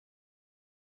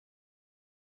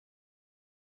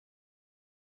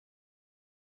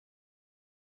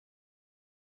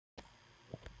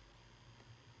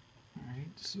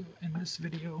So in this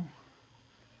video,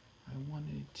 I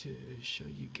wanted to show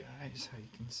you guys how you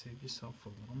can save yourself a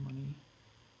little money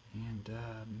and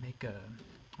make a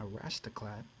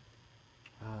Rastaclat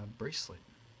bracelet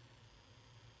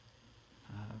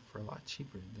for a lot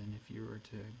cheaper than if you were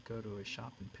to go to a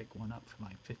shop and pick one up for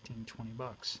like 15-20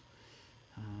 bucks.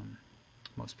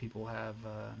 Most people have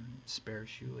spare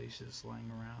shoelaces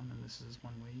lying around, and this is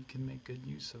one way you can make good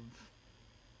use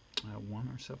of one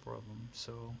or several of them.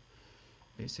 So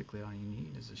basically all you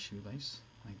need is a shoelace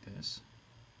like this,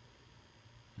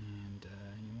 and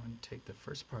you want to take the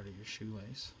first part of your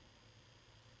shoelace.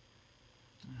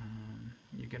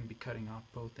 You're going to be cutting off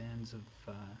both ends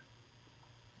of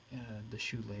the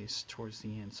shoelace towards the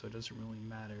end, so it doesn't really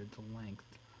matter the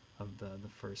length of the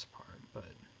first part, but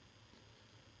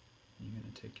you're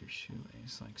going to take your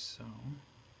shoelace like so.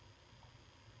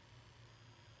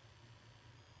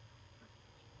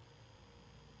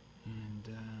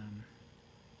 And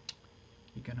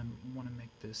you're gonna want to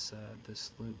make this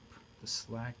this loop. The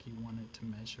slack, you want it to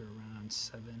measure around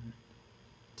 7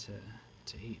 to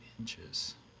 8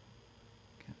 inches.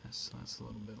 Okay, so that's a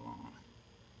little bit long,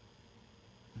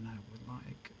 and I would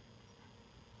like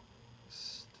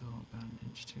still about an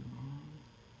inch too long.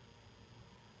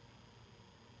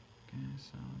 Okay,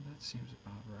 so that seems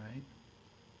about right.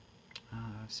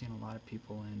 I've seen a lot of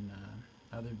people in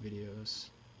other videos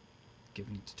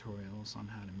giving tutorials on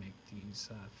how to make these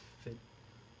fit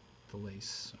the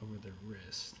lace over their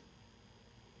wrist.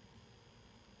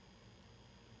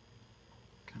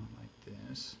 Kind of like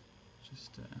this.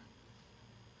 Just,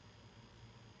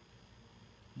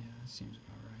 yeah, that seems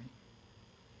about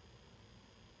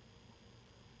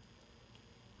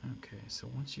right. Okay, so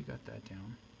once you got that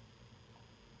down,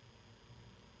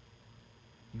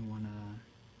 you want to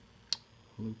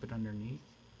loop it underneath.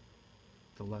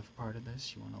 The left part of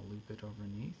this, you want to loop it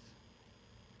underneath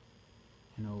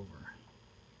and over,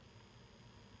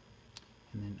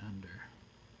 and then under.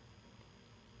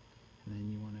 And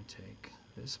then you want to take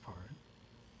this part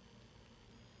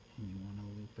and you want to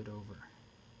loop it over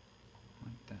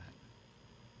like that.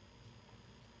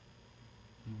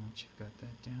 And once you've got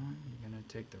that down, you're going to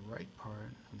take the right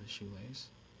part of the shoelace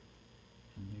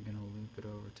and you're going to loop it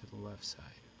over to the left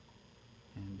side.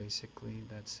 And basically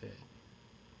that's it.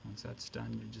 Once that's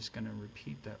done, you're just going to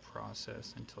repeat that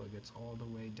process until it gets all the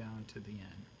way down to the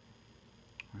end.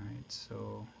 Alright,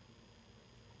 so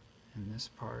in this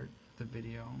part of the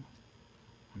video,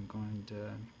 I'm going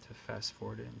to fast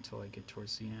forward it until I get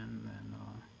towards the end, then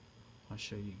I'll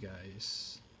show you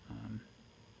guys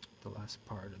the last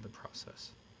part of the process.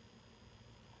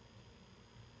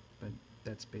 But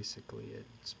that's basically it.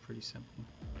 It's pretty simple.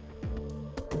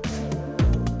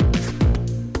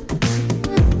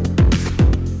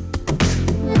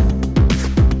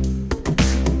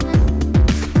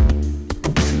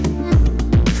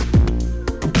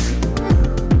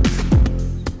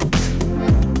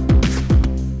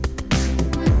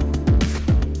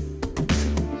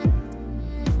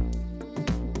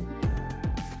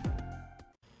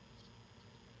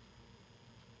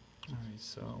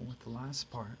 So with the last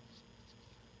part,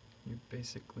 you're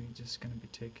basically just going to be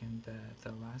taking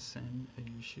the last end of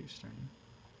your shoestring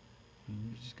and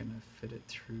you're just going to fit it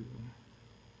through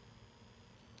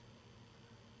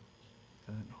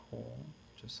that hole,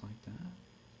 just like that.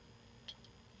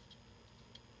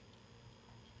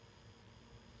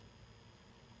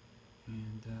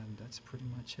 And that's pretty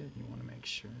much it. You want to make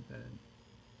sure that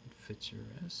it fits your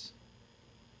wrist.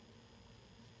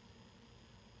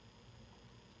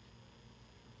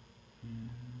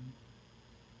 And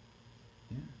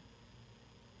yeah,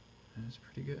 that's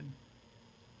pretty good.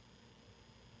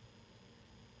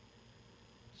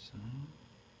 So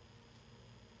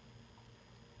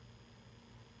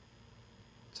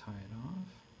tie it off.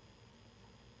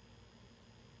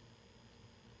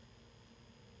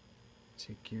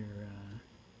 Take your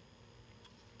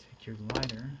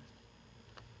lighter.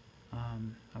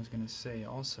 I was gonna say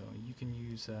also, you can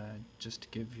use just to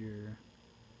give your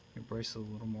bracelet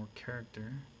a little more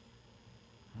character.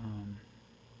 You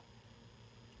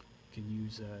can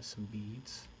use some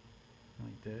beads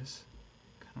like this,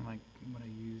 kind of like what I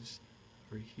used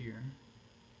over here,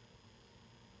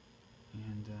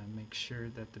 and make sure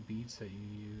that the beads that you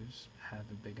use have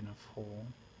a big enough hole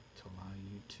to allow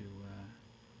you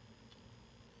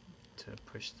to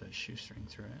push the shoestring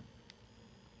through it.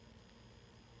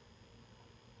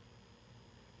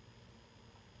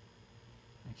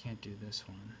 I can't do this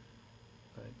one,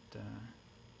 but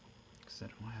because I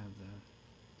don't have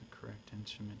the correct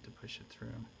instrument to push it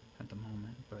through at the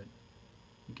moment, but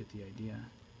you get the idea.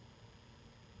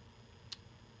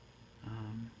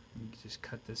 You can just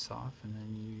cut this off and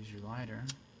then you use your lighter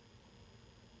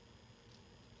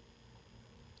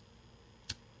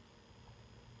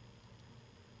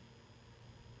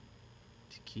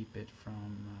to keep it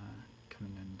from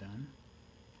coming undone.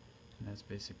 And that's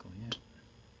basically it.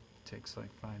 Takes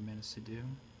like 5 minutes to do.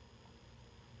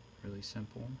 Really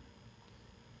simple.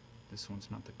 This one's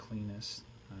not the cleanest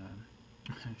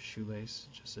shoelace,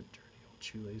 just a dirty old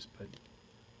shoelace, but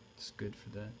it's good for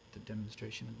the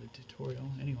demonstration of the tutorial.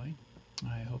 Anyway,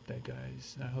 I hope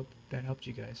that helped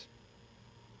you guys.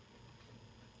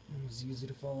 It was easy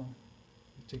to follow.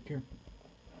 Take care.